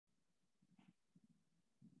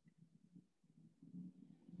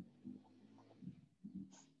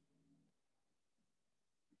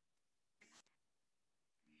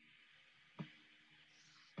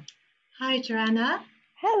Hi, Joanna.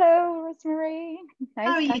 Hello, Rosemary. How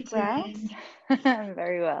Nice are you background. doing? I'm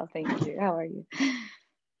very well, thank you. How are you?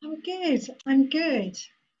 I'm good. I'm good.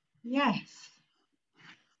 Yes.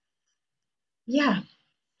 Yeah.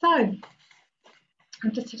 So I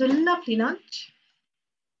just had a lovely lunch.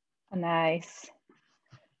 Nice.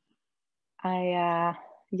 I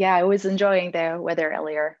was enjoying the weather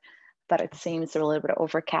earlier, but it seems a little bit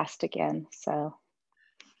overcast again. So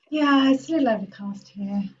Yeah, it's a little overcast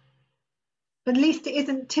here, but at least it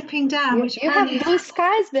isn't tipping down, you which you apparently have is. blue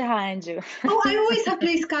skies behind you. Oh, I always have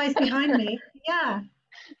blue skies behind me. Yeah.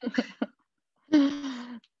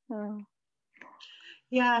 Oh,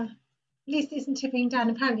 Yeah. At least it isn't tipping down.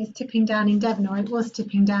 Apparently, it's tipping down in Devon, or it was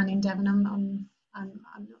tipping down in Devon. I'm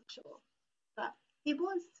not sure, but it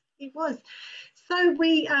was. It was. So you've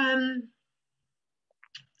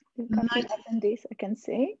got the might attendees, I can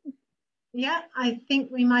see. Yeah, I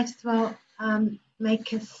think we might as well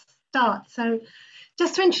make a start. So,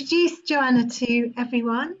 just to introduce Joanna to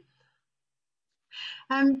everyone,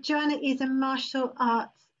 Joanna is a martial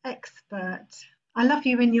arts expert. I love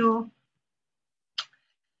you in your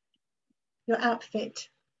outfit.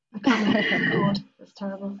 I can't remember what it's called. That's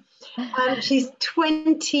terrible. She's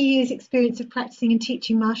 20 years experience of practicing and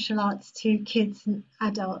teaching martial arts to kids and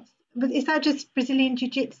adults. But is that just Brazilian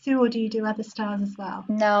Jiu-Jitsu, or do you do other styles as well?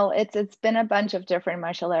 No, it's been a bunch of different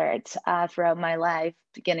martial arts throughout my life,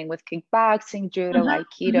 beginning with kickboxing, judo, Mhm, mhm.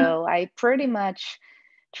 aikido. I pretty much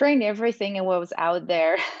trained everything and what was out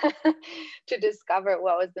there to discover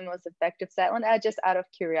what was the most effective style, and just out of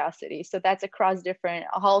curiosity. So that's across a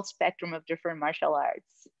whole spectrum of different martial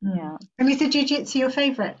arts. Yeah. And is the Jiu-Jitsu your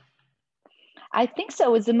favorite? I think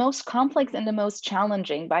so. It's the most complex and the most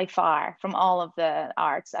challenging by far from all of the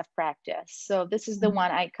arts I've practiced. So this is the one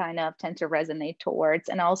I kind of tend to resonate towards.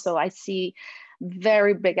 And also I see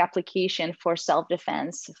very big application for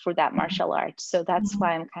self-defense for that martial art. So that's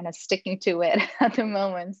why I'm kind of sticking to it at the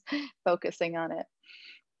moment, focusing on it.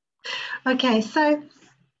 Okay, so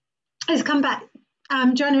let's come back.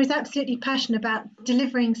 Joanna is absolutely passionate about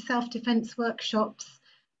delivering self-defense workshops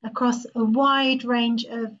across a wide range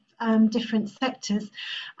of different sectors.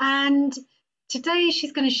 And today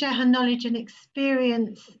she's going to share her knowledge and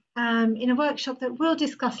experience in a workshop that will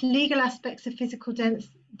discuss legal aspects of physical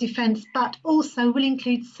defense, but also will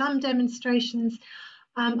include some demonstrations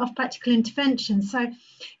of practical intervention. So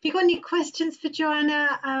if you've got any questions for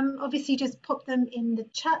Joanna, obviously just pop them in the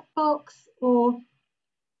chat box, or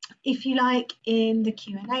if you like, in the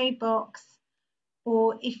Q&A box,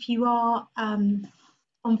 or if you are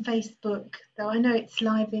on Facebook, though I know it's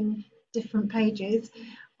live in different pages,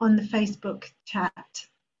 on the Facebook chat,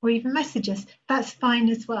 or even message us, that's fine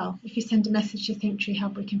as well. If you send a message to Thinktree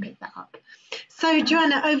Hub, we can pick that up. So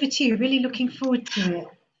Joanna, over to you. Really looking forward to it.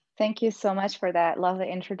 Thank you so much for that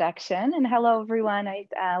lovely introduction. And hello, everyone. I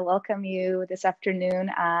welcome you this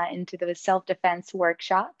afternoon into the self-defense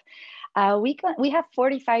workshop. We have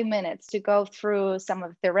 45 minutes to go through some of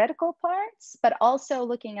the theoretical parts, but also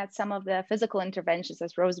looking at some of the physical interventions,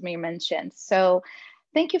 as Rosemary mentioned. So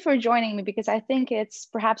thank you for joining me, because I think it's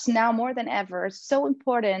perhaps now more than ever so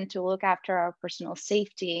important to look after our personal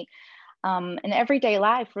safety in everyday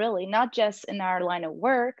life, really, not just in our line of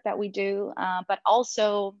work that we do, but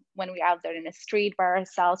also when we're out there in the street by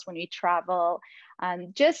ourselves, when we travel,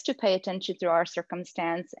 just to pay attention to our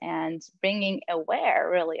circumstance and bringing aware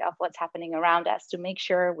really of what's happening around us to make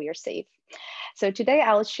sure we are safe. So today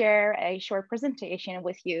I'll share a short presentation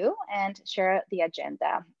with you and share the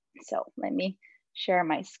agenda. So let me share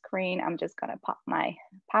my screen. I'm just gonna pop my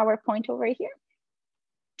PowerPoint over here.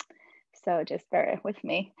 So just bear with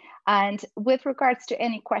me. And with regards to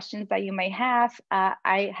any questions that you may have,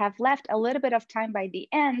 I have left a little bit of time by the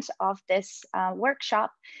end of this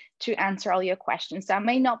workshop to answer all your questions. So I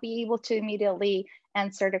may not be able to immediately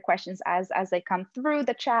answer the questions as they come through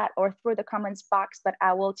the chat or through the comments box, but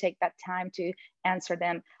I will take that time to answer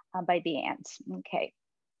them by the end. Okay.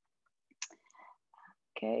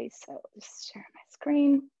 Okay, so just share my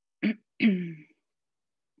screen.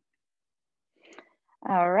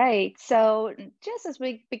 All right, so just as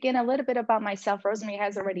we begin, a little bit about myself. Rosemary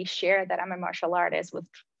has already shared that I'm a martial artist with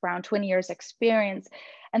around 20 years experience.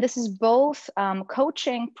 And this is both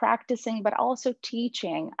coaching, practicing, but also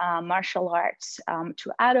teaching martial arts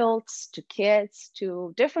to adults, to kids,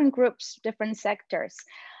 to different groups, different sectors.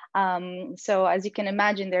 So as you can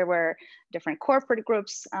imagine, there were different corporate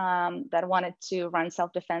groups that wanted to run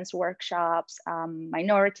self-defense workshops,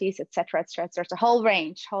 minorities, et cetera, et cetera. There's a whole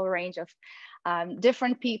range of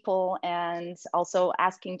different people, and also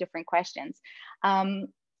asking different questions.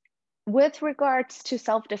 With regards to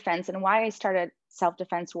self-defense and why I started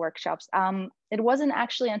self-defense workshops. It wasn't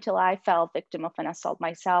actually until I fell victim of an assault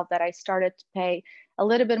myself that I started to pay a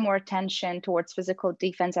little bit more attention towards physical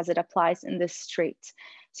defense as it applies in the street.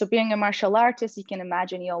 So being a martial artist, you can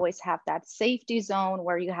imagine you always have that safety zone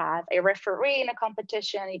where you have a referee in a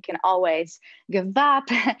competition. You can always give up.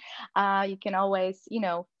 You can always,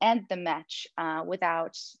 end the match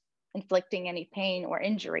without inflicting any pain or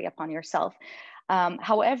injury upon yourself.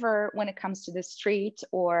 However, when it comes to the street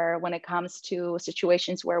or when it comes to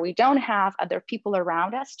situations where we don't have other people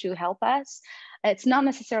around us to help us, it's not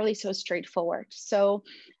necessarily so straightforward. So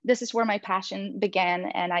this is where my passion began,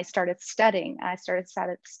 and I started studying. I started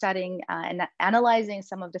studying and analyzing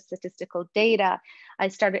some of the statistical data. I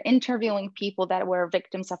started interviewing people that were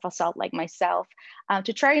victims of assault like myself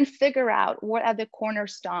to try and figure out what are the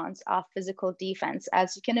cornerstones of physical defense.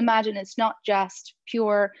 As you can imagine, it's not just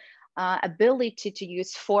pure ability to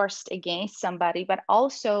use force against somebody, but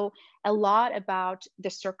also a lot about the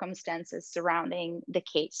circumstances surrounding the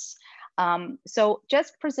case. So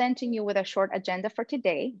just presenting you with a short agenda for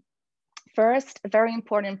today. First, a very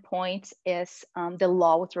important point is the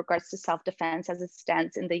law with regards to self-defense as it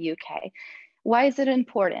stands in the UK. Why is it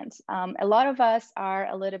important? A lot of us are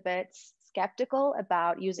a little bit skeptical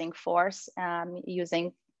about using force,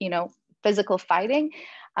 using physical fighting,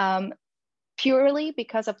 purely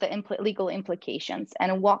because of the legal implications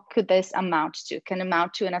and what could this amount to, can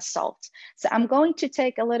amount to an assault. So I'm going to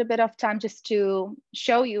take a little bit of time just to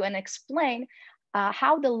show you and explain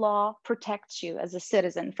how the law protects you as a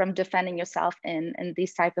citizen from defending yourself in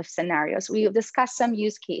these type of scenarios. We'll discuss some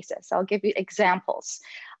use cases. I'll give you examples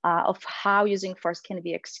of how using force can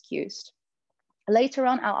be excused. Later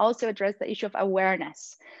on, I'll also address the issue of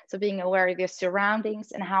awareness. So being aware of your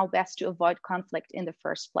surroundings and how best to avoid conflict in the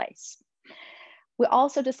first place. We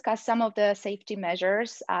also discuss some of the safety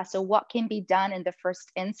measures. So what can be done in the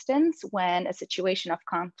first instance when a situation of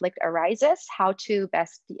conflict arises, how to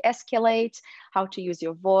best de-escalate, how to use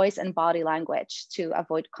your voice and body language to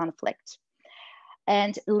avoid conflict.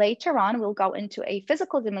 And later on, we'll go into a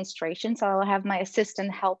physical demonstration. So I'll have my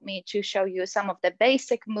assistant help me to show you some of the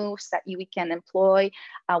basic moves that we can employ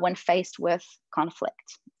when faced with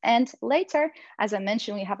conflict. And later, as I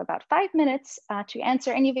mentioned, we have about 5 minutes to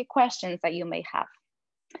answer any of your questions that you may have.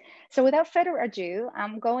 So without further ado,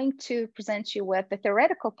 I'm going to present you with the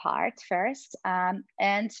theoretical part first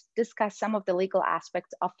and discuss some of the legal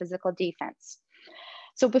aspects of physical defense.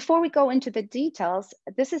 So before we go into the details,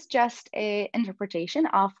 this is just an interpretation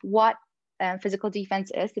of what physical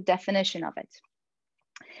defense is, the definition of it.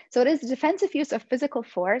 So it is the defensive use of physical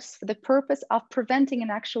force for the purpose of preventing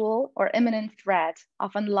an actual or imminent threat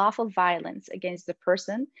of unlawful violence against the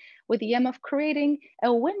person with the aim of creating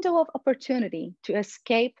a window of opportunity to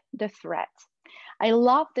escape the threat. I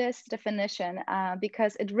love this definition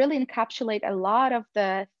because it really encapsulates a lot of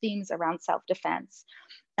the themes around self-defense.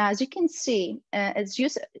 As you can see, its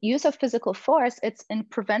use of physical force, it's in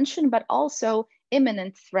prevention, but also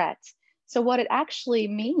imminent threat. So what it actually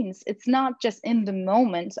means, it's not just in the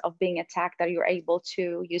moment of being attacked that you're able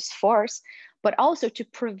to use force, but also to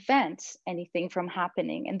prevent anything from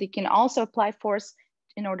happening. And you can also apply force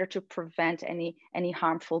in order to prevent any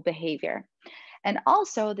harmful behavior. And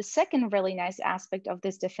also the second really nice aspect of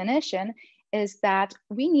this definition is that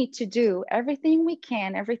we need to do everything we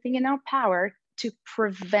can, everything in our power to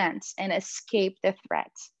prevent and escape the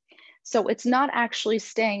threat. So it's not actually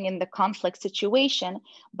staying in the conflict situation,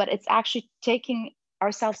 but it's actually taking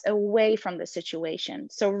ourselves away from the situation.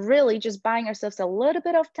 So really just buying ourselves a little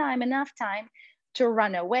bit of time, enough time to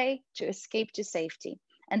run away, to escape to safety.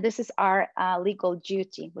 And this is our legal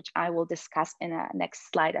duty, which I will discuss in a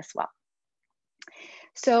next slide as well.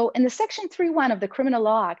 So in the section 3.1 of the Criminal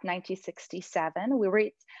Law Act 1967, we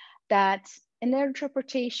read that in their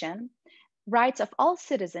interpretation, rights of all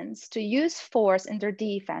citizens to use force in their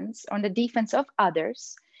defense or in the defense of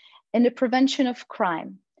others in the prevention of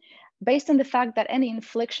crime, based on the fact that any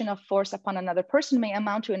infliction of force upon another person may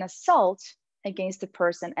amount to an assault against the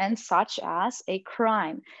person and such as a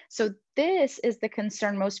crime. So this is the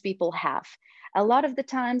concern most people have. A lot of the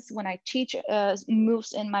times when I teach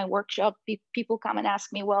moves in my workshop, people come and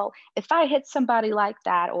ask me, well, if I hit somebody like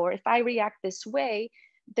that, or if I react this way,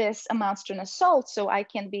 this amounts to an assault, so I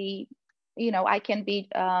can be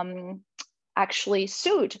actually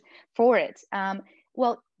sued for it.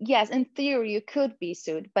 Well, yes, in theory, you could be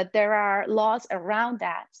sued, but there are laws around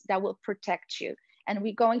that that will protect you. And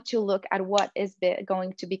we're going to look at what is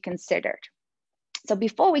going to be considered. So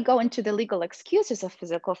before we go into the legal excuses of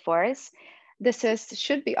physical force,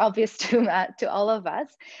 should be obvious to all of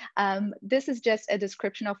us. This is just a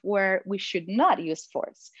description of where we should not use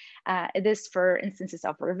force. It is for instances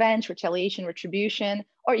of revenge, retaliation, retribution,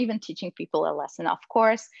 or even teaching people a lesson, of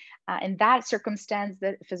course. In that circumstance,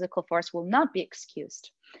 the physical force will not be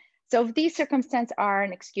excused. So if these circumstances are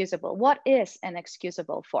inexcusable, what is an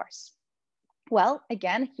excusable force? Well,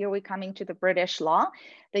 again, here we're coming to the British law.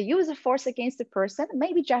 The use of force against a person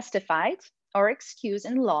may be justified or excused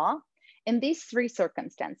in law in these three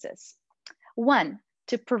circumstances. One,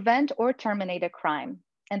 to prevent or terminate a crime,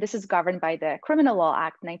 and this is governed by the Criminal Law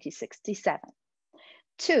Act 1967.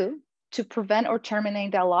 Two, to prevent or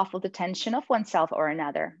terminate the lawful detention of oneself or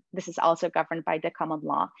another. This is also governed by the common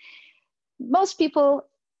law. Most people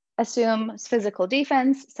assume physical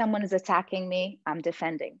defense, someone is attacking me, I'm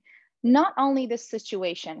defending. Not only this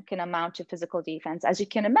situation can amount to physical defense, as you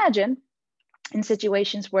can imagine, in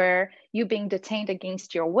situations where you're being detained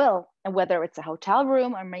against your will, and whether it's a hotel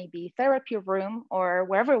room or maybe therapy room or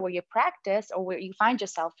wherever where you practice or where you find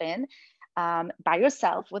yourself in, by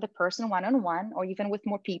yourself with a person one-on-one or even with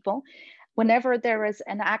more people, whenever there is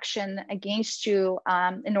an action against you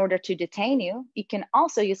in order to detain you, you can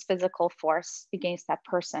also use physical force against that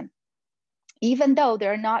person. Even though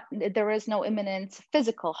there is no imminent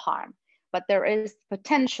physical harm, but there is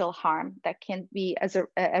potential harm that can be as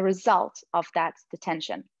a result of that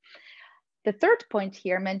detention. The third point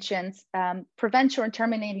here mentions prevention or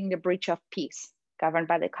terminating the breach of peace, governed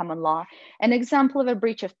by the common law. An example of a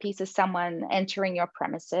breach of peace is someone entering your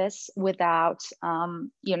premises without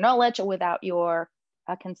your knowledge or without your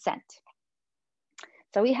consent.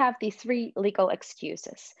 So we have these three legal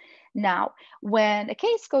excuses. Now, when a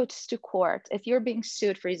case goes to court, if you're being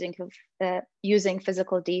sued for using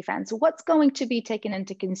physical defense, what's going to be taken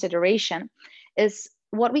into consideration is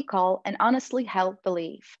what we call an honestly held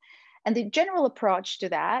belief. And the general approach to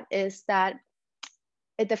that is that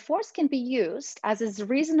the force can be used as is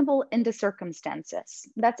reasonable in the circumstances.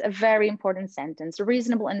 That's a very important sentence,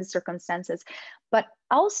 reasonable in the circumstances, but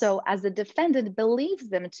also as the defendant believes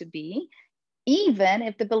them to be, even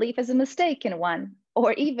if the belief is a mistaken one,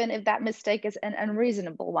 or even if that mistake is an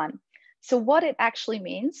unreasonable one. So what it actually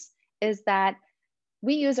means is that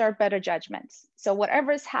we use our better judgments. So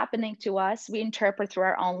whatever is happening to us, we interpret through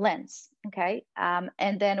our own lens, okay? And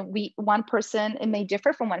then it may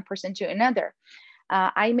differ from one person to another.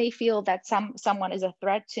 I may feel that someone is a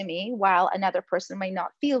threat to me, while another person may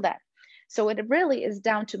not feel that. So it really is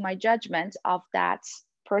down to my judgment of that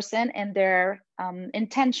person and their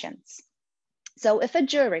intentions. So if a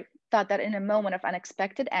jury thought that in a moment of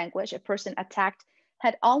unexpected anguish, a person attacked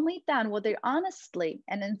had only done what they honestly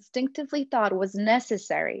and instinctively thought was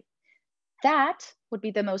necessary, that would be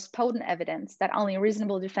the most potent evidence that only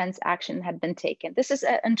reasonable defense action had been taken. This is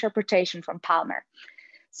an interpretation from Palmer.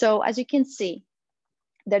 So as you can see,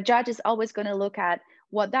 the judge is always going to look at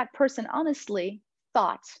what that person honestly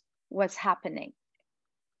thought was happening.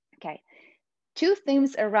 Okay. Two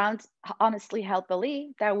themes around honestly held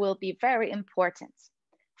belief that will be very important.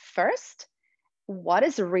 First, what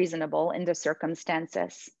is reasonable in the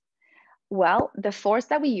circumstances? Well, the force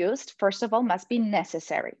that we used, first of all, must be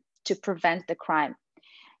necessary to prevent the crime.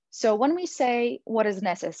 So when we say what is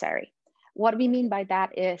necessary, what we mean by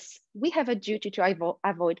that is we have a duty to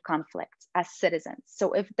avoid conflict as citizens.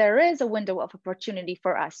 So if there is a window of opportunity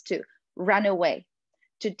for us to run away,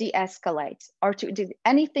 to de-escalate, or to do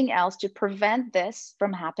anything else to prevent this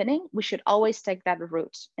from happening, we should always take that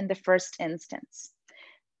route in the first instance.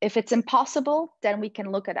 If it's impossible, then we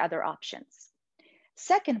can look at other options.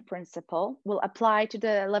 Second principle will apply to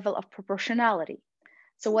the level of proportionality.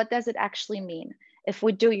 So what does it actually mean? If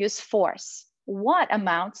we do use force, what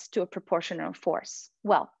amounts to a proportional force?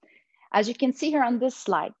 Well, as you can see here on this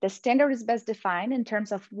slide, the standard is best defined in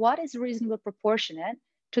terms of what is reasonably proportionate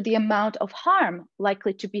to the amount of harm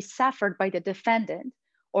likely to be suffered by the defendant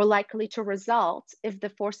or likely to result if the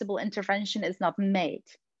forcible intervention is not made.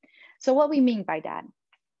 So what we mean by that,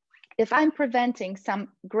 if I'm preventing some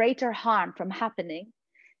greater harm from happening,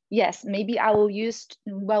 yes, maybe I will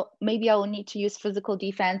need to use physical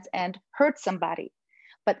defense and hurt somebody.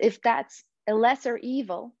 But if that's a lesser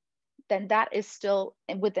evil, then that is still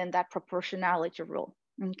within that proportionality rule,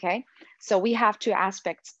 okay? So we have two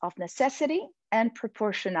aspects of necessity and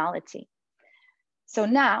proportionality. So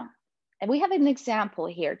now, and we have an example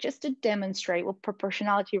here just to demonstrate what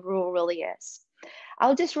proportionality rule really is.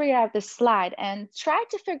 I'll just read out the slide and try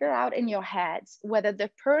to figure out in your heads whether the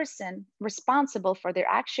person responsible for their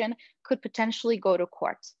action could potentially go to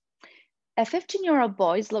court. A 15-year-old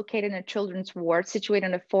boy is located in a children's ward situated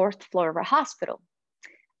on the 4th floor of a hospital.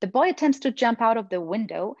 The boy attempts to jump out of the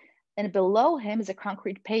window and below him is a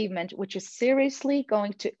concrete pavement, which is seriously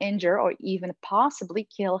going to injure or even possibly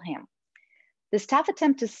kill him. The staff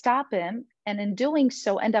attempt to stop him, and in doing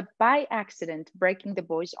so, end up by accident breaking the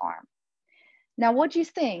boy's arm. Now, what do you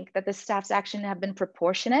think? That the staff's action have been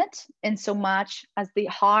proportionate in so much as the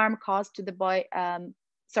harm caused to the boy,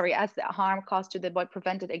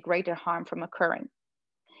 prevented a greater harm from occurring?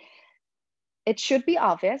 It should be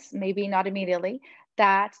obvious, maybe not immediately,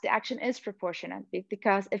 that the action is proportionate,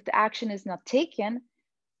 because if the action is not taken,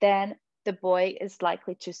 then the boy is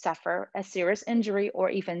likely to suffer a serious injury or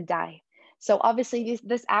even die. So obviously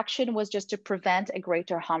this action was just to prevent a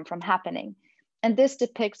greater harm from happening. And this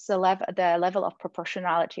depicts the level of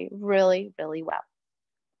proportionality really, really well.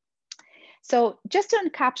 So just to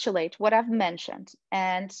encapsulate what I've mentioned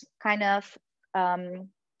and kind of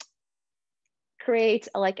create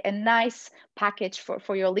like a nice package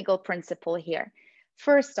for your legal principle here.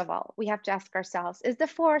 First of all, we have to ask ourselves, is the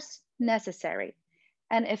force necessary?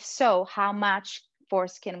 And if so, how much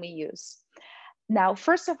force can we use? Now,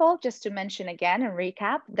 first of all, just to mention again and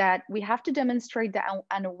recap that we have to demonstrate the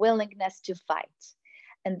unwillingness to fight.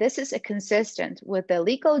 And this is consistent with the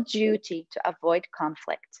legal duty to avoid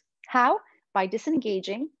conflict. How? By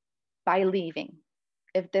disengaging, by leaving,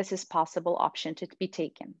 if this is possible option to be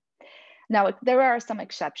taken. Now, there are some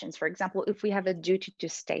exceptions. For example, if we have a duty to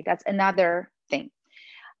stay, that's another thing.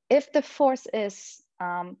 If the force is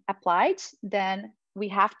applied, then we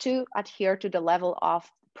have to adhere to the level of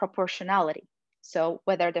proportionality. So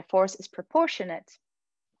whether the force is proportionate.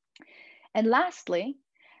 And lastly,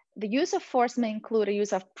 the use of force may include a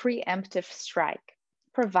use of preemptive strike,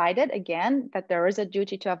 provided again that there is a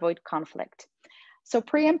duty to avoid conflict. So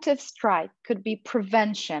preemptive strike could be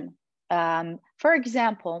prevention. For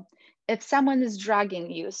example, if someone is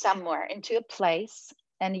dragging you somewhere into a place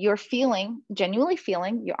and you're genuinely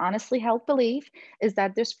feeling, your honestly held belief is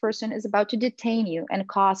that this person is about to detain you and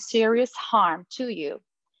cause serious harm to you,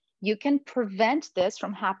 you can prevent this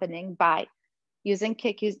from happening by using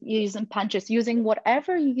kicks, using punches, using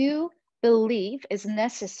whatever you believe is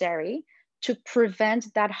necessary to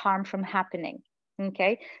prevent that harm from happening,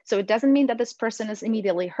 okay? So it doesn't mean that this person is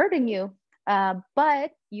immediately hurting you,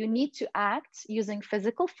 but you need to act using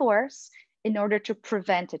physical force in order to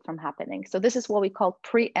prevent it from happening. So this is what we call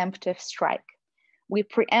preemptive strike. We're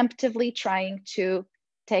preemptively trying to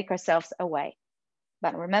take ourselves away.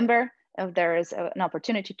 But remember, if there is an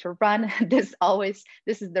opportunity to run, this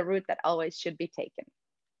is the route that always should be taken.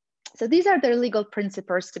 So these are the legal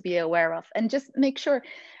principles to be aware of, and just make sure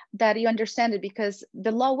that you understand it, because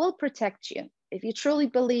the law will protect you. If you truly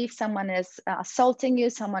believe someone is assaulting you,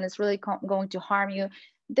 someone is really going to harm you,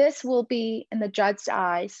 this will be in the judge's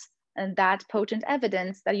eyes and that potent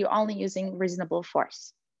evidence that you're only using reasonable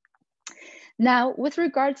force. Now, with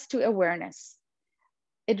regards to awareness,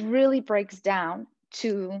 it really breaks down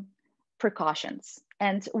to precautions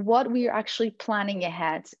and what we are actually planning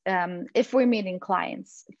ahead. If we're meeting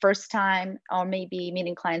clients first time, or maybe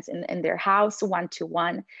meeting clients in their house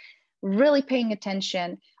one-to-one, really paying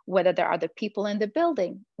attention whether there are other people in the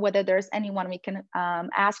building, whether there's anyone we can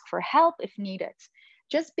ask for help if needed.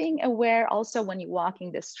 Just being aware also when you're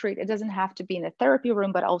walking the street, it doesn't have to be in a therapy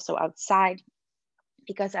room, but also outside,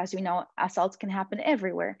 because as we know, assaults can happen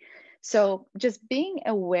everywhere. So just being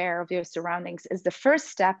aware of your surroundings is the first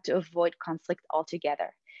step to avoid conflict altogether.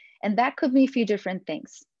 And that could be a few different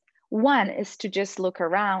things. One is to just look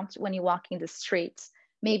around when you're walking the streets,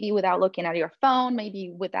 maybe without looking at your phone, maybe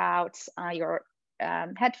without your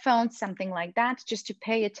headphones, something like that, just to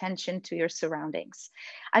pay attention to your surroundings.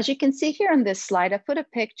 As you can see here on this slide, I put a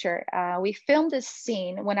picture. We filmed this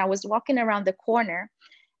scene when I was walking around the corner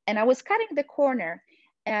and I was cutting the corner.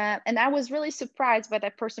 And I was really surprised by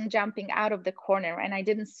that person jumping out of the corner, and I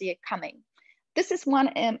didn't see it coming. This is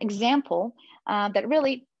one example that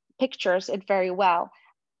really pictures it very well.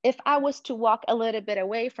 If I was to walk a little bit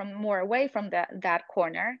more away from that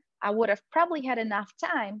corner, I would have probably had enough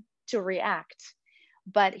time to react.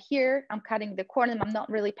 But here I'm cutting the corner and I'm not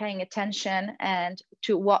really paying attention and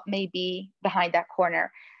to what may be behind that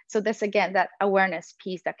corner. So this, again, that awareness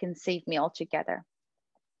piece that can save me altogether.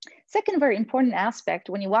 Second very important aspect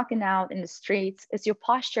when you're walking out in the streets is your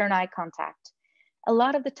posture and eye contact. A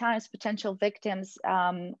lot of the times potential victims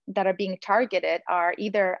that are being targeted are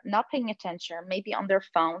either not paying attention, maybe on their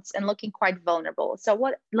phones, and looking quite vulnerable. So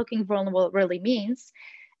what looking vulnerable really means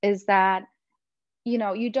is that, you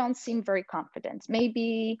know, you don't seem very confident.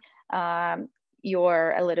 Maybe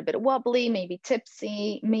you're a little bit wobbly, maybe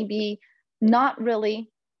tipsy, maybe not really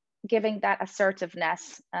giving that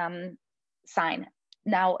assertiveness sign.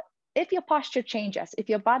 Now, if your posture changes, if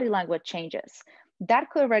your body language changes, that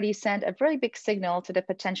could already send a very big signal to the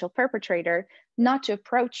potential perpetrator not to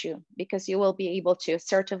approach you, because you will be able to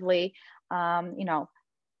assertively,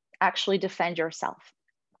 actually defend yourself.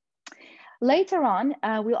 Later on,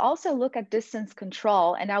 we'll also look at distance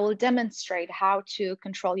control, and I will demonstrate how to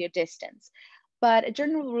control your distance. But a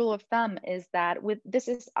general rule of thumb is that this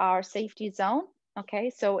is our safety zone. Okay,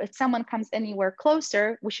 so if someone comes anywhere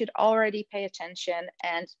closer, we should already pay attention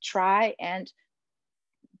and try and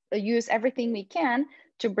use everything we can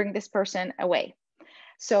to bring this person away.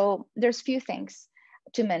 So there's few things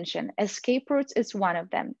to mention. Escape routes is one of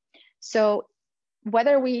them. So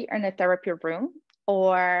whether we are in a therapy room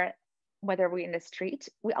or whether we're in the street,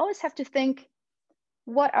 we always have to think,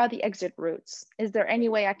 what are the exit routes? Is there any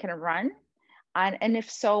way I can run? And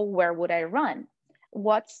if so, where would I run?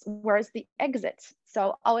 Where's the exit?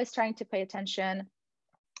 So always trying to pay attention,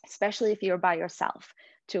 especially if you're by yourself,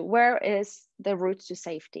 to where is the route to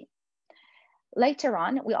safety. Later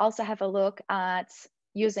on, we also have a look at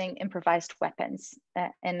using improvised weapons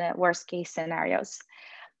in the worst case scenarios.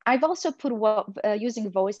 I've also put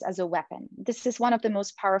using voice as a weapon. This is one of the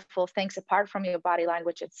most powerful things, apart from your body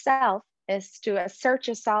language itself, is to assert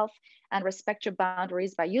yourself and respect your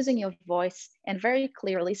boundaries by using your voice and very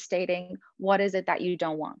clearly stating what is it that you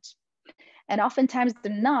don't want. And oftentimes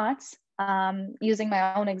they're not, using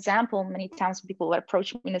my own example, many times people would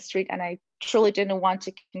approach me in the street and I truly didn't want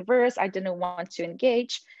to converse, I didn't want to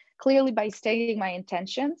engage. Clearly, by stating my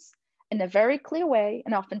intentions in a very clear way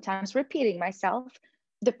and oftentimes repeating myself,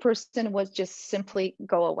 the person was just simply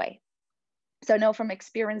go away. So I know from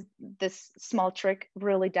experience, this small trick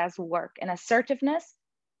really does work. And assertiveness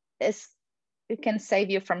it can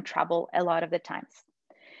save you from trouble a lot of the times.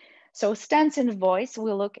 So stance and voice,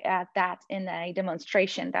 we'll look at that in a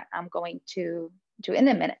demonstration that I'm going to do in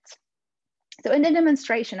a minute. So in the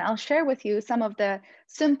demonstration, I'll share with you some of the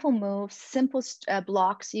simple moves, simple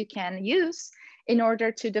blocks you can use in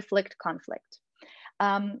order to deflect conflict.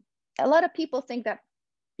 A lot of people think that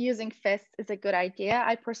using fists is a good idea.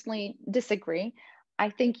 I personally disagree.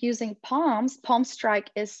 I think using palm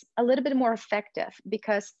strike is a little bit more effective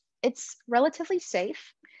because it's relatively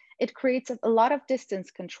safe. It creates a lot of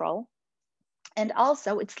distance control, and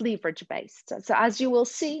also it's leverage based. So as you will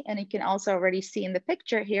see, and you can also already see in the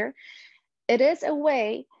picture here, it is a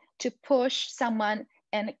way to push someone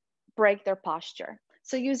and break their posture.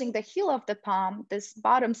 So using the heel of the palm, this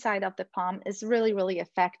bottom side of the palm, is really, really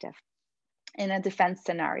effective in a defense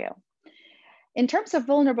scenario. In terms of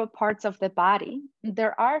vulnerable parts of the body,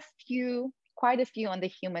 there are quite a few on the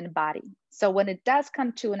human body. So when it does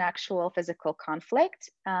come to an actual physical conflict,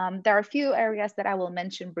 there are a few areas that I will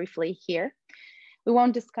mention briefly here. We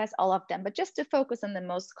won't discuss all of them, but just to focus on the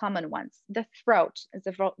most common ones. The throat is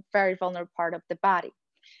a very vulnerable part of the body.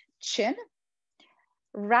 Chin,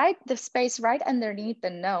 the space right underneath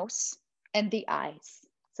the nose, and the eyes.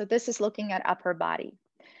 So this is looking at upper body.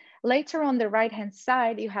 Later on the right-hand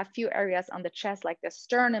side, you have few areas on the chest like the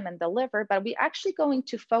sternum and the liver, but we're actually going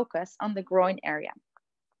to focus on the groin area,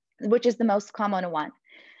 which is the most common one.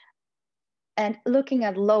 And looking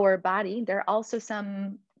at lower body, there are also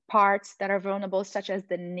some parts that are vulnerable, such as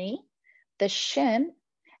the knee, the shin,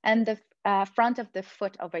 and the front of the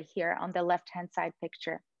foot over here on the left-hand side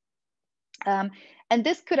picture. And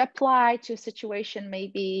this could apply to a situation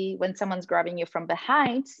maybe when someone's grabbing you from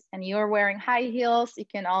behind and you're wearing high heels. You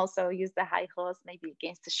can also use the high heels maybe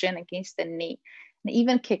against the shin, against the knee. And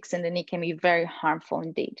even kicks in the knee can be very harmful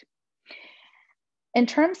indeed. In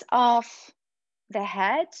terms of the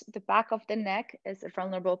head, the back of the neck is a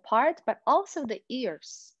vulnerable part, but also the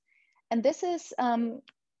ears. And this is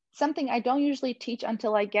something I don't usually teach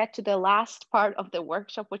until I get to the last part of the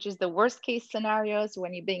workshop, which is the worst case scenarios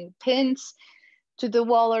when you're being pinned to the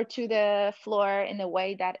wall or to the floor in a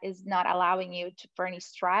way that is not allowing you for any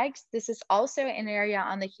strikes. This is also an area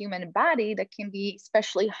on the human body that can be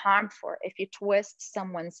especially harmful if you twist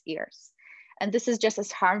someone's ears. And this is just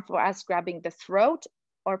as harmful as grabbing the throat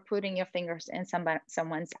or putting your fingers in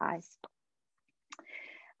someone's eyes.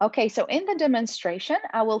 Okay, so in the demonstration,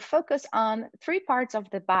 I will focus on 3 parts of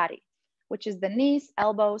the body, which is the knees,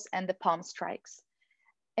 elbows, and the palm strikes.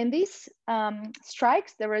 In these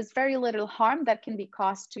strikes, there is very little harm that can be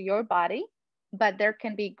caused to your body, but there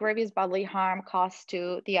can be grievous bodily harm caused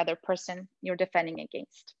to the other person you're defending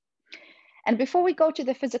against. And before we go to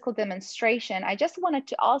the physical demonstration, I just wanted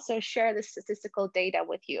to also share the statistical data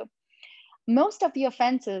with you. Most of the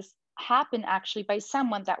offenses happen actually by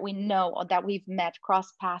someone that we know or that we've met,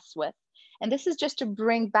 cross paths with. And this is just to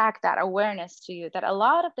bring back that awareness to you that a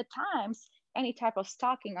lot of the times, any type of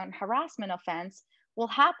stalking or harassment offense will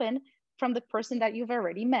happen from the person that you've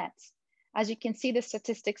already met. As you can see, the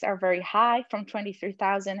statistics are very high, from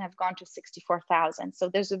 23,000 have gone to 64,000. So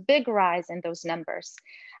there's a big rise in those numbers,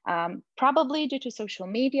 probably due to social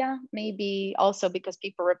media, maybe also because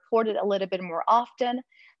people report it a little bit more often.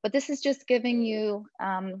 But this is just giving you,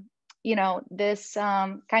 you know, this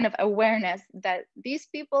kind of awareness that these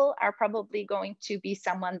people are probably going to be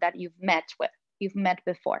someone that you've met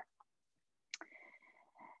before.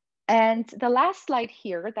 And the last slide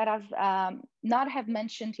here that I've not have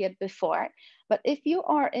mentioned yet before, but if you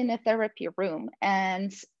are in a therapy room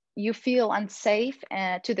and you feel unsafe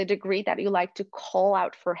to the degree that you like to call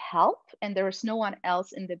out for help and there is no one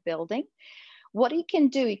else in the building, what you can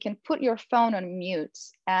do, you can put your phone on mute,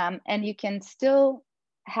 and you can still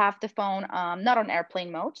have the phone not on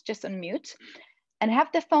airplane mode, just on mute, and have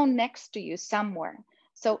the phone next to you somewhere.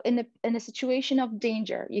 So in a situation of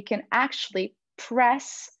danger, you can actually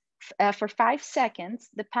press for 5 seconds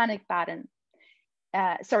the panic button,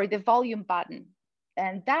 the volume button,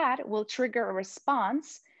 and that will trigger a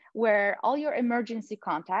response where all your emergency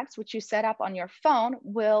contacts, which you set up on your phone,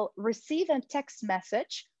 will receive a text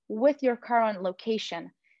message with your current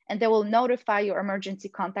location, and they will notify your emergency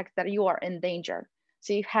contacts that you are in danger.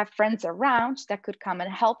 So you have friends around that could come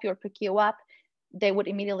and help you or pick you up, they would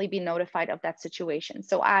immediately be notified of that situation.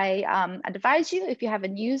 So I advise you, if you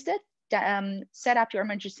haven't used it, set up your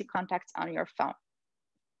emergency contacts on your phone.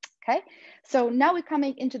 Okay, so now we're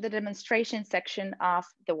coming into the demonstration section of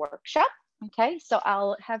the workshop. Okay, so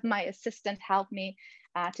I'll have my assistant help me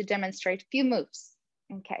to demonstrate a few moves.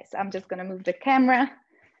 Okay, so I'm just gonna move the camera.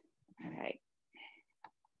 All right,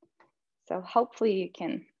 so hopefully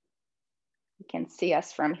you can see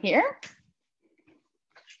us from here.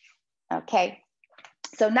 Okay,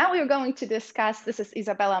 so now we're going to discuss, this is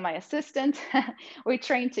Isabella, my assistant. We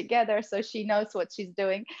trained together, so she knows what she's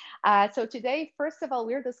doing. So today, first of all,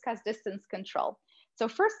 we'll discuss distance control. So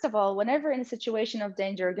first of all, whenever in a situation of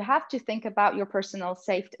danger, you have to think about your personal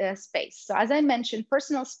safe space. So as I mentioned,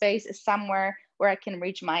 personal space is somewhere where I can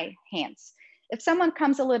reach my hands. If someone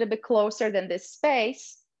comes a little bit closer than this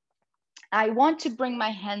space, I want to bring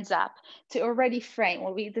my hands up to already frame.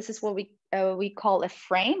 This is what we call a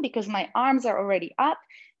frame, because my arms are already up.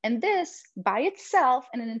 And this by itself,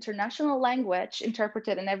 in an international language,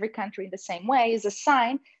 interpreted in every country in the same way, is a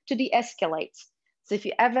sign to de-escalate. So if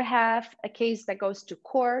you ever have a case that goes to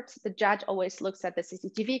court, the judge always looks at the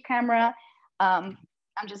CCTV camera. I'm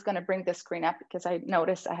just gonna bring the screen up because I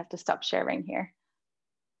noticed I have to stop sharing here.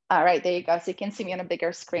 All right, there you go. So you can see me on a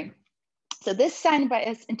bigger screen. So this sign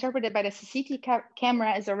is interpreted by the CCTV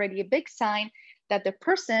camera is already a big sign that the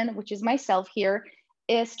person, which is myself here,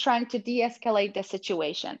 is trying to de-escalate the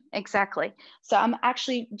situation. Exactly. So I'm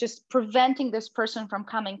actually just preventing this person from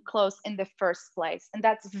coming close in the first place. And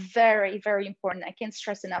that's very, very important. I can't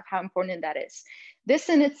stress enough how important that is. This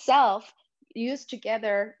in itself, used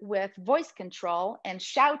together with voice control and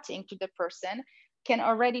shouting to the person, can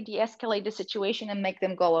already de-escalate the situation and make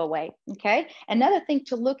them go away, okay? Another thing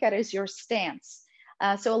to look at is your stance.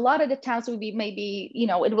 So a lot of the times maybe, you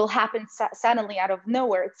know, it will happen suddenly out of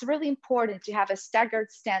nowhere. It's really important to have a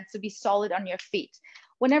staggered stance, to be solid on your feet.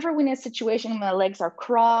 Whenever we're in a situation where my legs are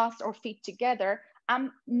crossed or feet together,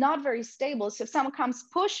 I'm not very stable. So if someone comes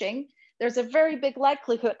pushing, there's a very big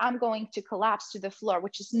likelihood I'm going to collapse to the floor,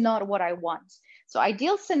 which is not what I want. So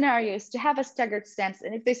ideal scenario is to have a staggered stance.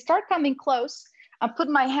 And if they start coming close, I'll put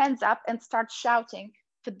my hands up and start shouting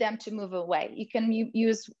for them to move away. You can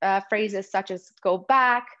use phrases such as go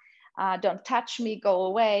back, don't touch me, go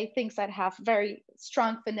away, things that have very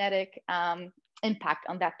strong phonetic impact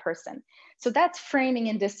on that person. So that's framing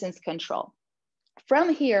and distance control.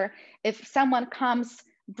 From here, if someone comes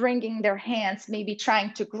bringing their hands, maybe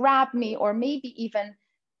trying to grab me, or maybe even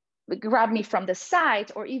grab me from the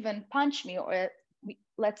side, or even punch me, or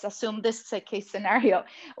let's assume this is a case scenario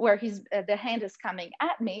where the hand is coming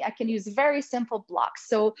at me, I can use very simple blocks.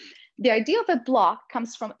 So the idea of a block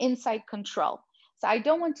comes from inside control. So I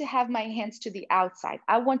don't want to have my hands to the outside.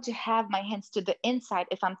 I want to have my hands to the inside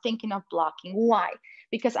if I'm thinking of blocking. Why?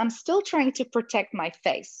 Because I'm still trying to protect my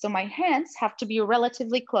face. So my hands have to be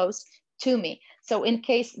relatively close to me. So in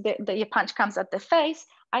case the punch comes at the face,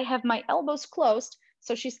 I have my elbows closed.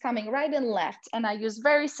 So she's coming right and left. And I use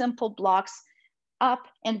very simple blocks up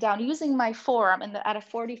and down, using my forearm at a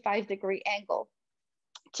 45-degree angle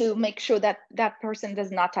to make sure that that person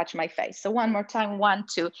does not touch my face. So one more time, 1,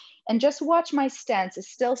 2, and just watch my stance is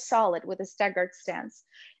still solid with a staggered stance.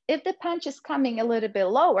 If the punch is coming a little bit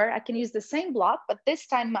lower, I can use the same block, but this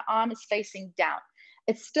time my arm is facing down.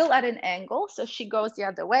 It's still at an angle, so she goes the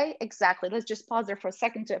other way. Exactly. Let's just pause there for a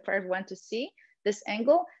second for everyone to see this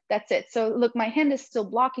angle. That's it. So look, my hand is still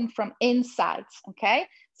blocking from inside, okay?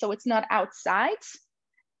 So it's not outside,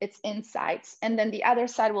 it's inside. And then the other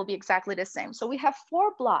side will be exactly the same. So we have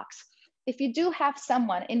 4 blocks. If you do have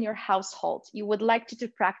someone in your household you would like to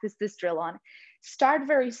practice this drill on, start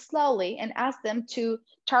very slowly and ask them to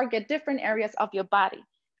target different areas of your body,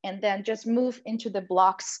 and then just move into the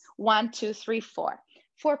blocks 1, 2, 3, 4.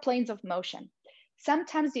 4 planes of motion.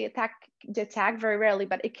 Sometimes the attack, very rarely,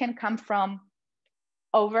 but it can come from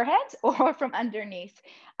overhead or from underneath.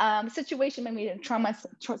 Situation maybe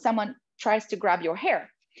someone tries to grab your hair.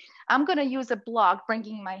 I'm going to use a block,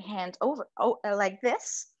 bringing my hand over like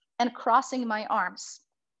this and crossing my arms.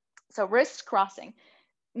 So wrist crossing.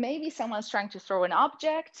 Maybe someone's trying to throw an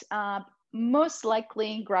object, most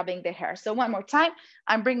likely grabbing the hair. So one more time,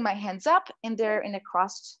 I'm bringing my hands up and they're in a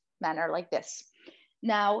crossed manner like this.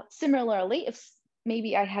 Now, similarly, if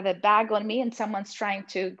maybe I have a bag on me and someone's trying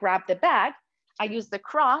to grab the bag, I use the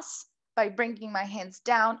cross by bringing my hands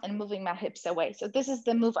down and moving my hips away. So this is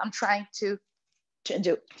the move I'm trying to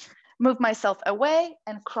do. Move myself away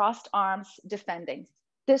and crossed arms defending.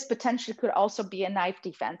 This potentially could also be a knife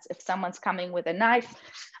defense. If someone's coming with a knife,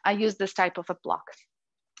 I use this type of a block.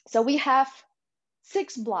 So we have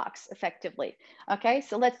 6 blocks effectively. Okay,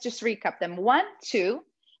 so let's just recap them. 1, 2,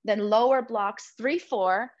 then lower blocks 3,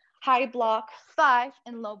 4, high block 5,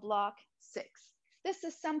 and low block 6. This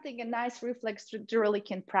is something a nice reflex drill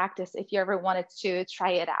can practice if you ever wanted to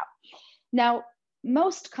try it out. Now,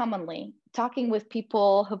 most commonly, talking with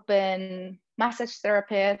people who've been massage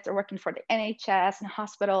therapists or working for the NHS and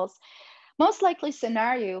hospitals, most likely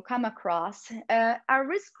scenario you come across are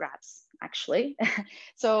wrist grabs, actually.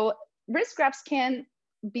 So wrist grabs can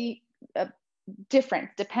be different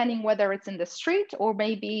depending whether it's in the street or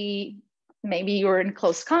maybe you're in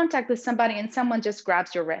close contact with somebody and someone just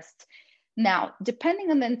grabs your wrist. Now, depending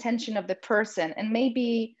on the intention of the person, and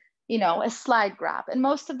maybe a slide grab, and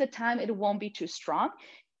most of the time it won't be too strong,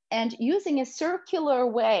 and using a circular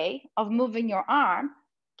way of moving your arm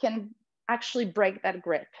can actually break that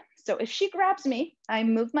grip. So if she grabs me, I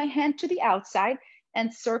move my hand to the outside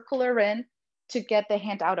and circle her in to get the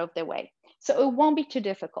hand out of the way. So it won't be too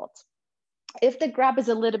difficult. If the grab is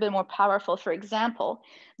a little bit more powerful, for example,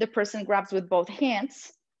 the person grabs with both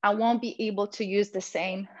hands, I won't be able to use the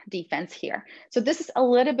same defense here. So this is a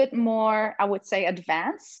little bit more, I would say,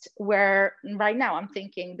 advanced, where right now I'm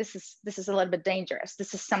thinking this is a little bit dangerous.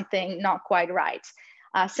 This is something not quite right,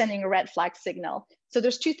 sending a red flag signal. So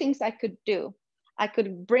there's 2 things I could do. I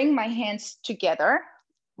could bring my hands together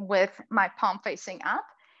with my palm facing up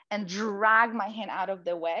and drag my hand out of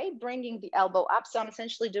the way, bringing the elbow up. So I'm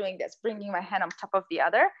essentially doing this, bringing my hand on top of the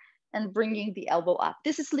other and bringing the elbow up.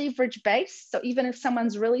 This is leverage based. So even if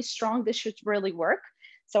someone's really strong, this should really work.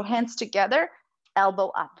 So hands together, elbow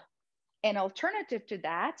up. An alternative to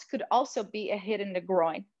that could also be a hit in the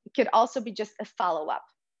groin. It could also be just a follow-up.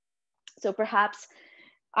 So perhaps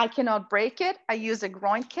I cannot break it. I use a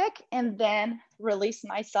groin kick and then release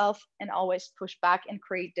myself and always push back and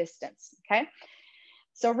create distance, okay?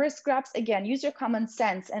 So wrist grabs, again, use your common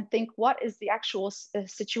sense and think what is the actual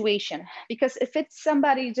situation. Because if it's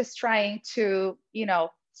somebody just trying to,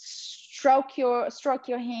 stroke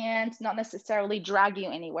your hand, not necessarily drag you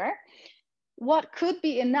anywhere, what could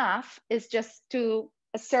be enough is just to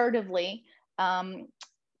assertively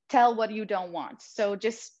tell what you don't want. So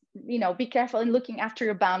just, be careful in looking after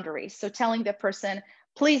your boundaries. So telling the person,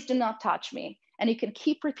 please do not touch me. And you can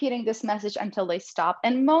keep repeating this message until they stop.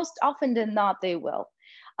 And most often than not, they will.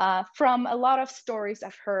 From a lot of stories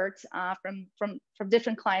I've heard from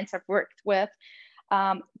different clients I've worked with,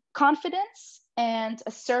 confidence and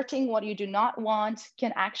asserting what you do not want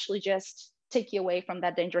can actually just take you away from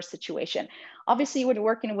that dangerous situation. Obviously, when you're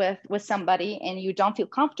working with somebody and you don't feel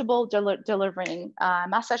comfortable delivering a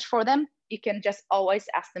massage for them, you can just always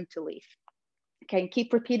ask them to leave. Okay,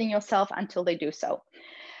 keep repeating yourself until they do so.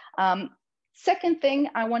 Second thing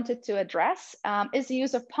I wanted to address is the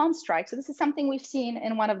use of palm strike. So this is something we've seen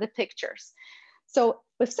in one of the pictures. So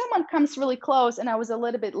if someone comes really close and I was a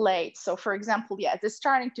little bit late, so for example, yeah, they're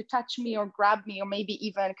starting to touch me or grab me or maybe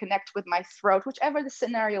even connect with my throat, whichever the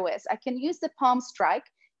scenario is, I can use the palm strike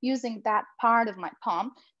using that part of my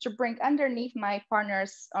palm to bring underneath my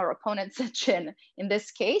partner's or opponent's chin. In this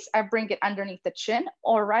case, I bring it underneath the chin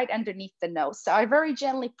or right underneath the nose. So I very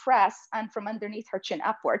gently press and from underneath her chin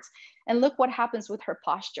upwards. And look what happens with her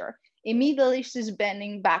posture. Immediately she's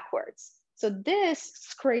bending backwards. So this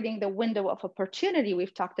is creating the window of opportunity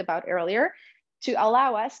we've talked about earlier to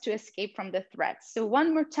allow us to escape from the threat. So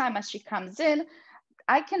one more time as she comes in,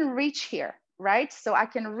 I can reach here, right? So I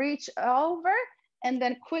can reach over and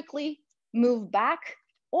then quickly move back,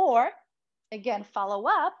 or again, follow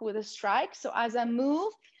up with a strike. So as I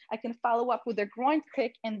move, I can follow up with a groin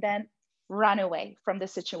kick and then run away from the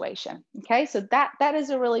situation. Okay, so that is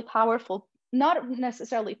a really powerful, not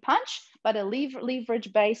necessarily punch, but a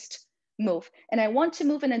leverage-based move. And I want to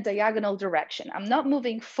move in a diagonal direction. I'm not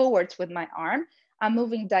moving forwards with my arm. I'm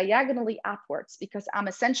moving diagonally upwards because I'm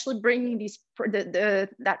essentially bringing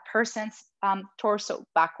that person's torso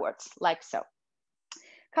backwards, like so.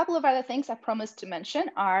 A couple of other things I promised to mention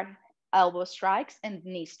are elbow strikes and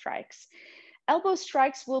knee strikes. Elbow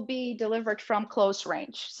strikes will be delivered from close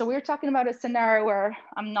range. So we're talking about a scenario where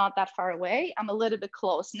I'm not that far away. I'm a little bit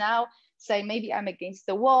close now. Say maybe I'm against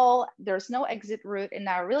the wall. There's no exit route, and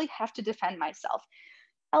now I really have to defend myself.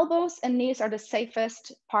 Elbows and knees are the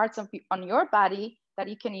safest parts on your body that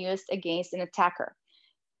you can use against an attacker.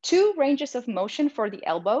 Two ranges of motion for the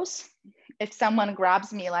elbows. If someone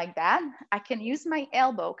grabs me like that, I can use my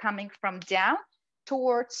elbow coming from down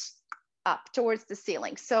towards up, towards the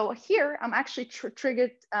ceiling. So here I'm actually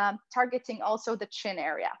targeting also the chin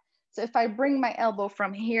area. So if I bring my elbow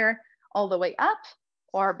from here all the way up,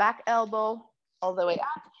 or back elbow all the way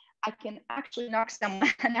up, I can actually knock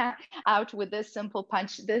someone out with this simple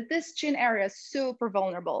punch. This chin area is super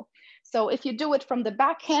vulnerable. So if you do it from the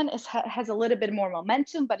backhand, it has a little bit more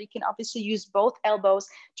momentum, but you can obviously use both elbows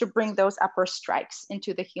to bring those upper strikes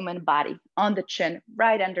into the human body on the chin,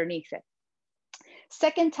 right underneath it.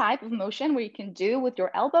 Second type of motion where you can do with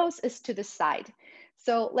your elbows is to the side.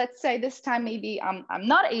 So let's say this time maybe I'm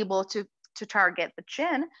not able to target the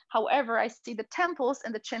chin. However, I see the temples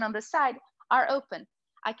and the chin on the side are open.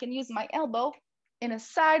 I can use my elbow in a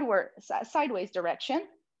sideways direction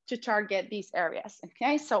to target these areas.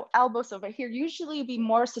 Okay, so elbows over here usually be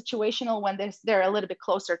more situational when they're a little bit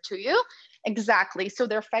closer to you. Exactly, so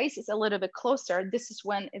their face is a little bit closer. This is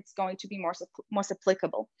when it's going to be most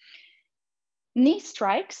applicable. Knee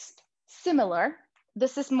strikes, similar.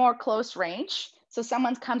 This is more close range. So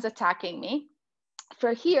someone comes attacking me.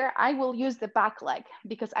 For here, I will use the back leg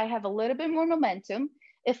because I have a little bit more momentum.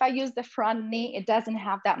 If I use the front knee, it doesn't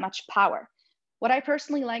have that much power. What I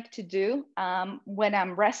personally like to do when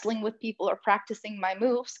I'm wrestling with people or practicing my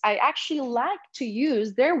moves, I actually like to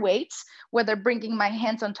use their weights, whether bringing my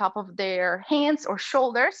hands on top of their hands or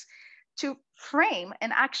shoulders, to frame.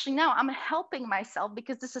 And actually now I'm helping myself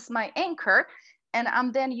because this is my anchor, and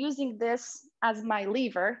I'm then using this as my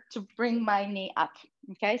lever to bring my knee up.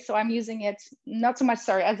 Okay, so I'm using it not so much,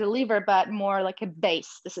 sorry, as a lever, but more like a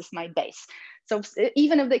base. This is my base. So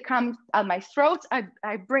even if they come at my throat,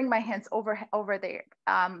 I bring my hands over their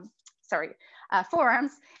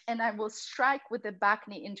forearms, and I will strike with the back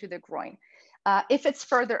knee into the groin. If it's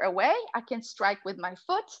further away, I can strike with my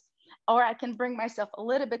foot, or I can bring myself a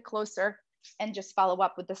little bit closer and just follow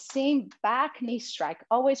up with the same back knee strike,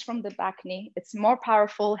 always from the back knee. It's more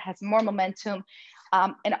powerful, has more momentum.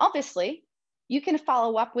 And obviously, you can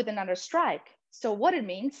follow up with another strike. So what it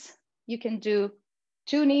means, you can do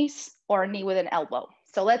two knees or a knee with an elbow.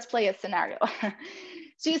 So let's play a scenario.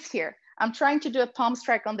 She's here. I'm trying to do a palm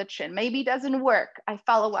strike on the chin. Maybe it doesn't work. I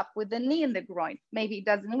follow up with the knee in the groin. Maybe it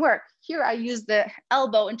doesn't work. Here I use the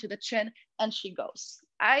elbow into the chin and she goes.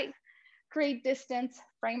 I create distance,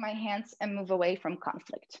 frame my hands, and move away from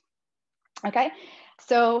conflict. Okay,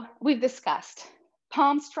 so we've discussed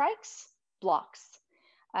palm strikes, blocks.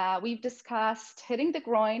 We've discussed hitting the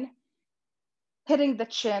groin, hitting the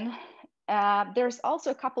chin. There's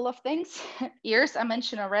also a couple of things. Ears, I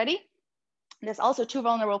mentioned already. There's also two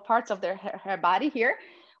vulnerable parts of her body here.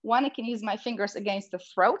 One, I can use my fingers against the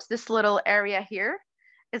throat. This little area here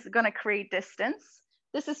is gonna create distance.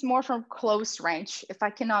 This is more from close range. If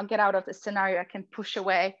I cannot get out of the scenario, I can push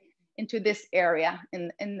away into this area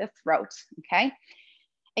in the throat, okay?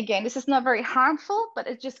 Again, this is not very harmful, but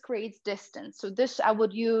it just creates distance. So this I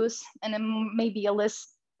would use in maybe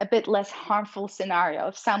a bit less harmful scenario.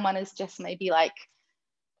 If someone is just maybe like,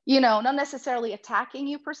 you know, not necessarily attacking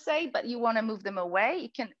you per se, but you wanna move them away, you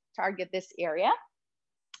can target this area.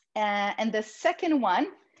 And the second one,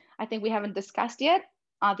 I think we haven't discussed yet,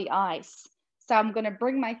 are the eyes. So I'm gonna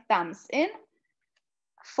bring my thumbs in,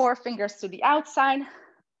 4 fingers to the outside.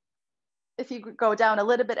 If you go down a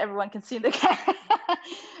little bit, everyone can see the camera.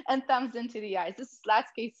 And thumbs into the eyes. This is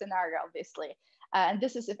last case scenario, obviously. And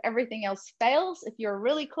this is if everything else fails. If you're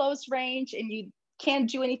really close range and you can't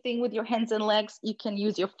do anything with your hands and legs, you can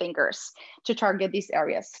use your fingers to target these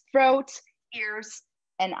areas: throat, ears,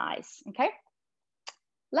 and eyes, okay?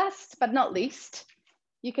 Last but not least,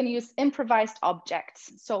 you can use improvised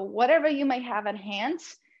objects. So whatever you may have at hand,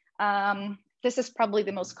 this is probably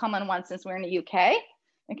the most common one since we're in the UK,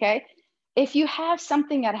 okay? if you have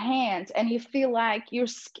something at hand and you feel like you're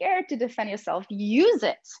scared to defend yourself, use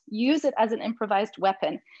it. Use it as an improvised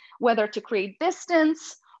weapon, whether to create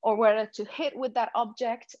distance or whether to hit with that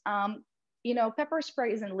object. You know, pepper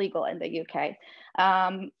spray isn't legal in the UK.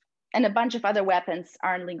 And a bunch of other weapons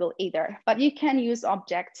aren't legal either, but you can use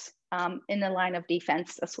objects in the line of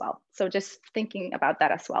defense as well. So just thinking about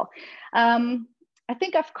that as well. I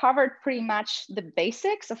think I've covered pretty much the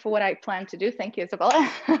basics of what I plan to do. Thank you, Isabella.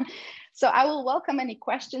 So I will welcome any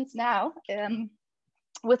questions now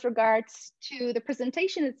with regards to the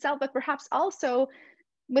presentation itself, but perhaps also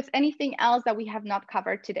with anything else that we have not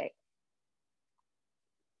covered today.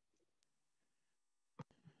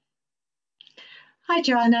 Hi,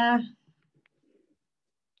 Joanna.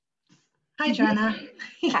 Hi, Joanna.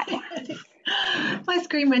 Hi. My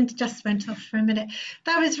screen just went off for a minute.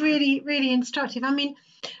 That was really, really instructive. I mean,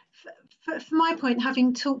 for my point,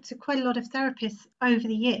 having talked to quite a lot of therapists over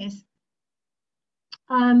the years,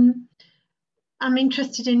 I'm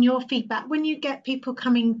interested in your feedback. When you get people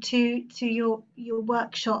coming to your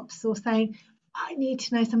workshops or saying, I need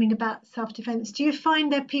to know something about self-defense, do you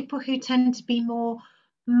find there are people who tend to be more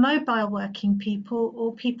mobile working people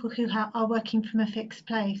or people who are working from a fixed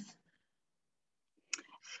place?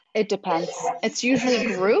 It depends. It's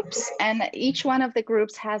usually groups, and each one of the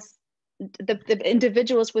groups has the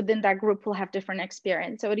individuals within that group will have different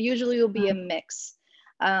experience. So it usually will be a mix.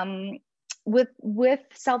 With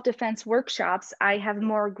self-defense workshops, I have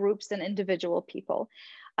more groups than individual people.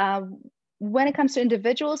 When it comes to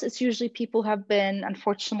individuals, it's usually people who have been,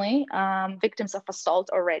 unfortunately, victims of assault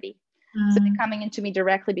already. So they're coming into me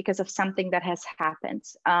directly because of something that has happened.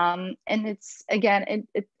 And it's, again,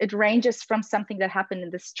 it ranges from something that happened in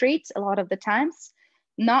the streets a lot of the times,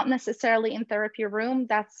 not necessarily in therapy room.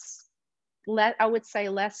 That's, I would say,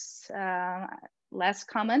 less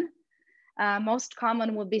common. Most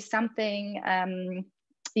common would be something,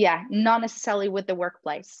 not necessarily with the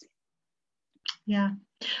workplace. Yeah,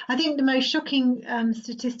 I think the most shocking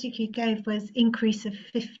statistic you gave was increase of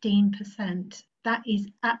 15%. That is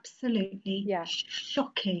absolutely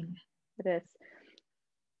shocking. It is.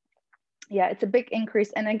 Yeah, it's a big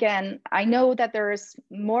increase. And again, I know that there's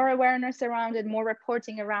more awareness around it, more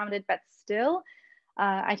reporting around it, but still,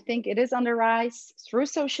 I think it is on the rise through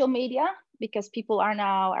social media, because people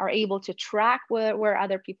are able to track where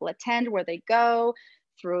other people attend, where they go,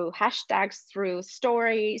 through hashtags, through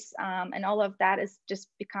stories, and all of that has just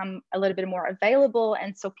become a little bit more available.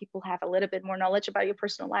 And so people have a little bit more knowledge about your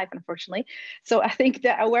personal life, unfortunately. So I think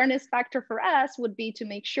the awareness factor for us would be to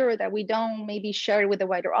make sure that we don't maybe share it with a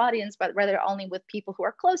wider audience, but rather only with people who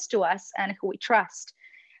are close to us and who we trust.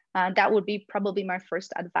 That would be probably my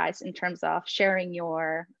first advice in terms of sharing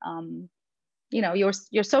your,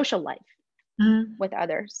 your social life with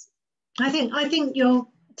others. I think you're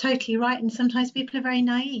totally right, and sometimes people are very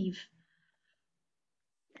naive.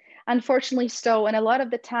 Unfortunately so, and a lot of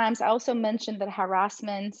the times I also mentioned the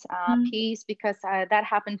harassment piece, because that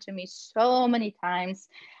happened to me so many times,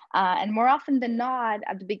 and more often than not,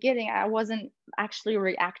 at the beginning I wasn't actually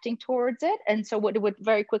reacting towards it, and so it would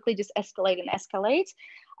very quickly just escalate and escalate.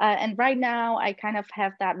 And right now I kind of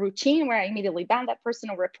have that routine where I immediately ban that person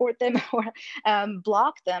or report them or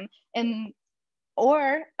block them. And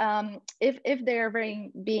or if they're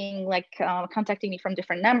being like contacting me from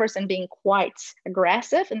different numbers and being quite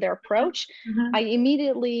aggressive in their approach, I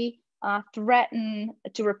immediately threaten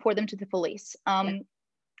to report them to the police.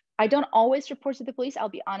 I don't always report to the police, I'll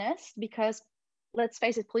be honest, because let's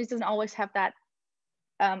face it, police doesn't always have that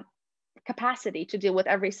capacity to deal with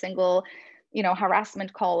every single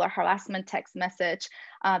harassment call or harassment text message.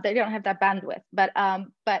 They don't have that bandwidth. But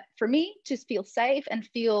for me to feel safe and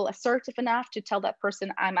feel assertive enough to tell that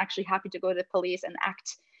person I'm actually happy to go to the police and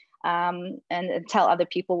act and tell other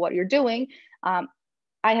people what you're doing, I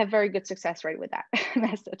have very good success rate with that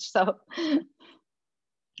message. So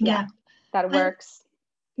yeah, that works.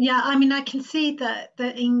 Yeah, I mean, I can see that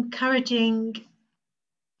encouraging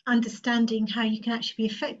understanding how you can actually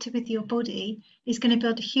be effective with your body is going to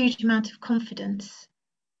build a huge amount of confidence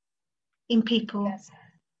in people.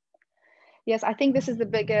 Yes, I think this is the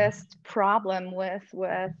biggest problem with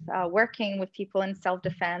working with people in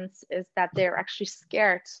self-defense, is that they're actually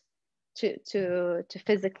scared to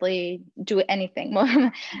physically do anything.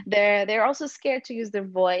 They're also scared to use their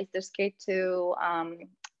voice. They're scared to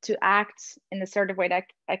act in a certain way. That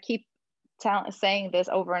I keep saying this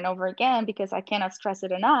over and over again, because I cannot stress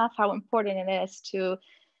it enough how important it is to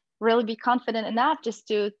really be confident enough just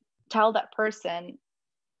to tell that person,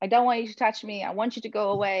 I don't want you to touch me, I want you to go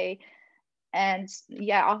away. And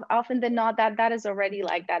yeah, often than not, that is already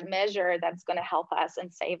like that measure that's going to help us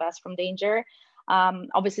and save us from danger.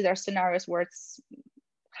 Obviously, there are scenarios where it's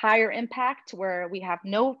higher impact, where we have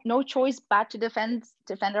no choice but to defend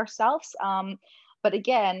ourselves. But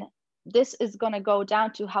again, this is going to go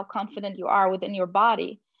down to how confident you are within your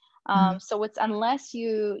body. So it's unless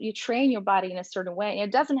you train your body in a certain way, and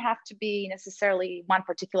it doesn't have to be necessarily one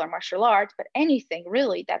particular martial art, but anything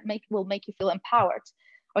really that will make you feel empowered.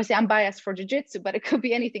 Obviously, I'm biased for jiu-jitsu, but it could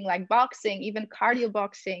be anything like boxing, even cardio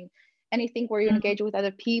boxing, anything where you engage with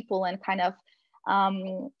other people and kind of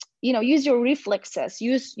use your reflexes,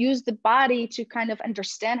 use the body to kind of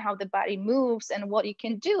understand how the body moves and what you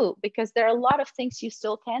can do, because there are a lot of things you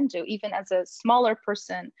still can do even as a smaller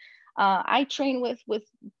person. I train with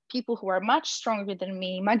people who are much stronger than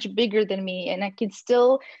me, much bigger than me, and I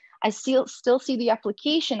still see the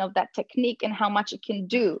application of that technique and how much it can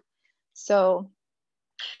do. So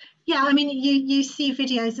yeah, I mean, you see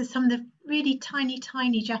videos of some of the really tiny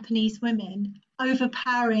Japanese women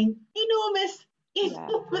overpowering enormous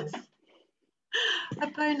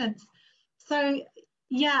opponents. So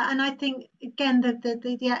yeah, and I think again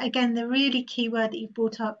the really key word that you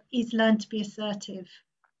brought up is learn to be assertive.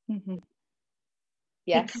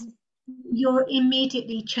 Yes, because you're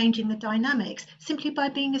immediately changing the dynamics simply by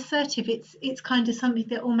being assertive. It's kind of something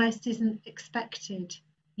that almost isn't expected.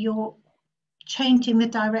 You're changing the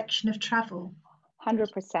direction of travel.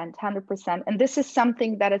 100%. And this is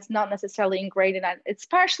something that it's not necessarily ingrained in it's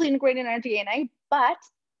partially ingrained in our DNA, but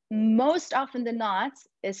most often than not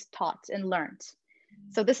is taught and learned.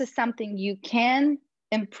 So this is something you can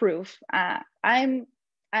improve. I'm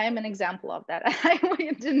an example of that. I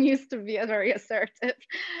didn't used to be very assertive,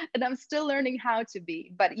 and I'm still learning how to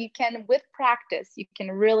be. But you can, with practice, you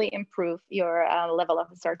can really improve your level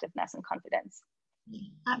of assertiveness and confidence.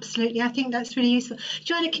 Absolutely, I think that's really useful.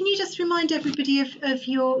 Joanna, can you just remind everybody of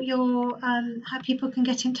your how people can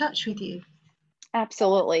get in touch with you?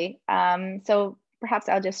 Absolutely. So perhaps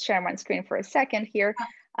I'll just share my screen for a second here.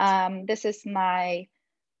 This is my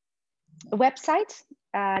website,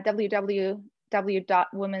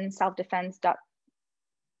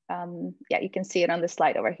 www.womenselfdefense.com. You can see it on the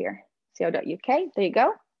slide over here, co.uk. There you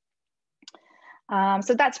go.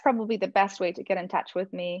 So that's probably the best way to get in touch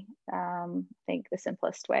with me. I think the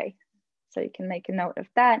simplest way. So you can make a note of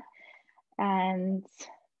that. And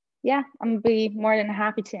yeah, I'm gonna be more than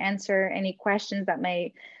happy to answer any questions that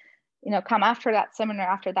may come after that seminar,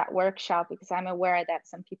 after that workshop, because I'm aware that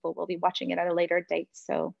some people will be watching it at a later date.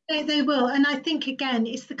 So they will, and I think again,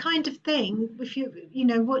 it's the kind of thing, if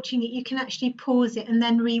you're watching it, you can actually pause it and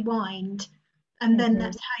then rewind, and then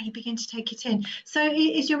that's how you begin to take it in. So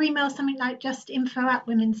is your email something like just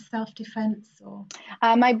info@women's self-defense, or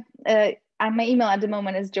my email at the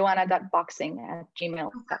moment is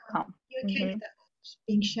joanna.boxing@gmail.com. You okay with that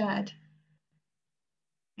being shared?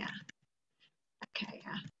 Yeah. Okay.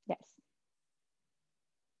 Yeah. Yes.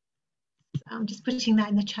 I'm just putting that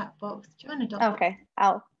in the chat box. Joanna. Okay.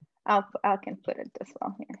 I can put it as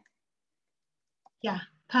well here. Yeah.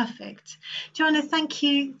 Perfect. Joanna, thank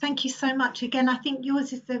you so much. Again, I think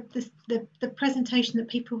yours is the presentation that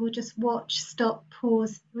people will just watch, stop,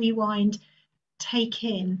 pause, rewind, take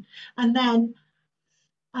in, and then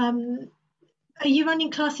are you running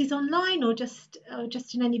classes online or just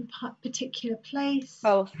in any particular place?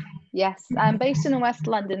 Both. Yes, I'm based in West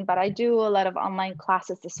London, but I do a lot of online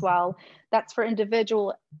classes as well. That's for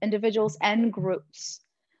individuals and groups.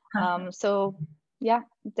 So yeah,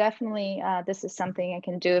 definitely this is something I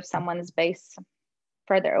can do if someone is based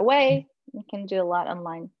further away. You can do a lot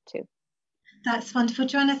online too. That's wonderful.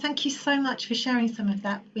 Joanna, thank you so much for sharing some of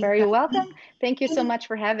that with Very us. welcome. Thank you so much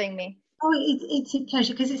for having me. Oh, it's a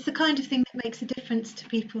pleasure, because it's the kind of thing that makes a difference to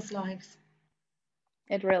people's lives.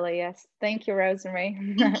 It really is. Thank you, Rosemary.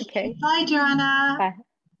 Okay. Bye, Joanna. Bye.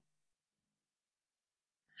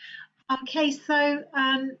 Okay, so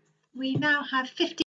we now have 50